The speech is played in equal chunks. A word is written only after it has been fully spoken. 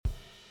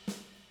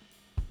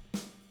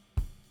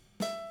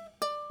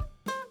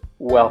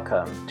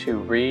Welcome to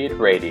Read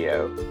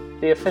Radio,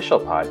 the official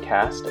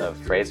podcast of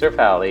Fraser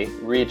Valley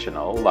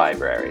Regional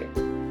Library.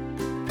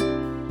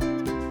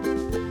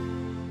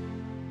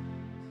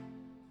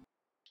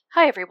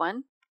 Hi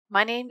everyone,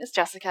 my name is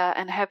Jessica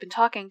and I have been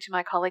talking to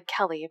my colleague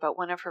Kelly about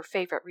one of her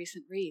favorite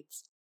recent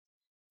reads.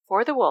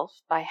 For the Wolf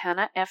by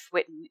Hannah F.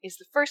 Whitten is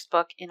the first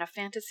book in a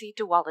fantasy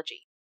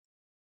duology.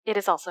 It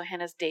is also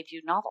Hannah's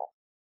debut novel.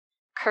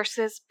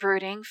 Curses,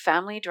 brooding,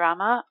 family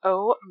drama,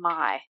 oh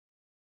my.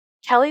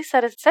 Kelly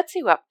said it sets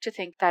you up to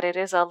think that it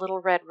is a Little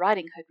Red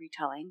Riding Hood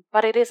retelling,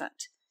 but it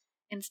isn't.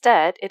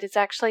 Instead, it is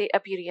actually a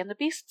Beauty and the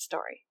Beast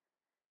story.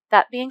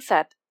 That being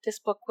said, this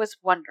book was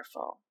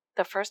wonderful.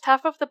 The first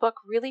half of the book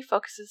really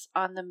focuses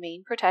on the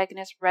main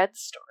protagonist Red's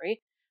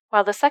story,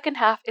 while the second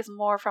half is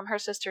more from her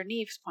sister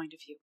Neve's point of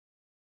view.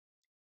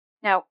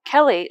 Now,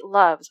 Kelly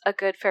loves a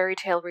good fairy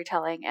tale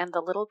retelling and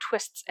the little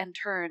twists and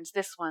turns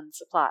this one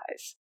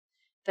supplies.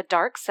 The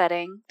dark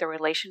setting, the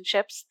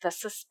relationships, the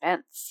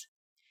suspense.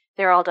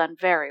 They're all done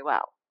very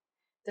well.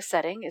 The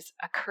setting is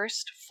a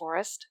cursed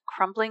forest,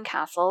 crumbling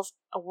castles,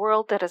 a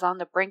world that is on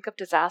the brink of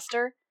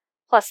disaster,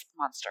 plus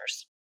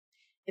monsters.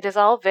 It is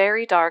all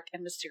very dark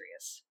and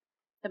mysterious.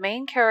 The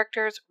main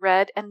characters,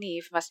 Red and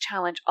Neve, must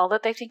challenge all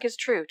that they think is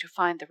true to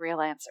find the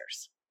real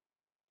answers.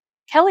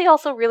 Kelly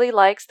also really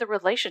likes the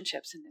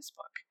relationships in this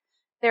book.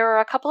 There are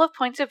a couple of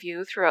points of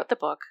view throughout the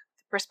book.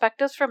 The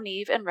perspectives from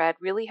Neve and Red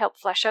really help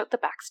flesh out the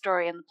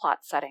backstory and the plot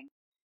setting.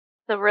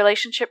 The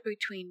relationship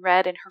between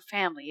Red and her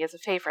family is a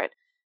favorite,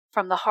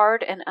 from the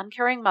hard and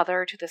uncaring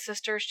mother to the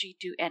sister she'd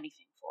do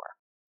anything for.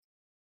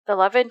 The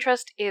love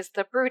interest is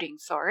the brooding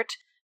sort,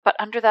 but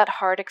under that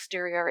hard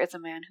exterior is a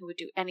man who would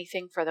do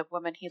anything for the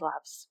woman he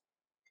loves.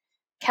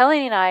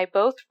 Kelly and I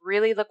both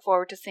really look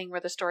forward to seeing where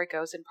the story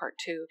goes in part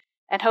 2,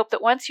 and hope that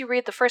once you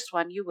read the first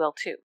one, you will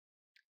too.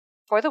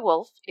 For the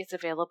Wolf is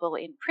available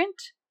in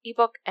print,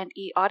 ebook, and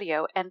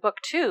e-audio, and book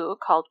 2,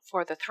 called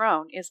For the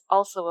Throne, is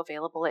also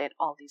available in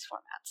all these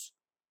formats.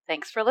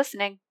 Thanks for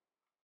listening.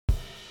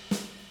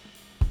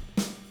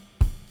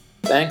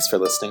 Thanks for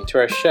listening to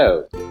our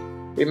show.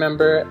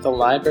 Remember, the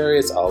library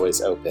is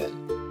always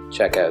open.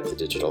 Check out the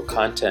Digital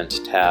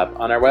Content tab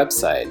on our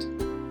website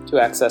to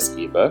access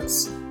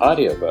ebooks,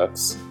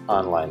 audiobooks,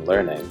 online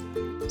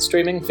learning,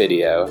 streaming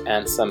video,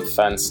 and some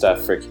fun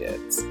stuff for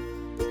kids.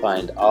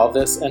 Find all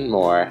this and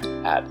more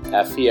at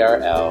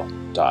ferl.ca.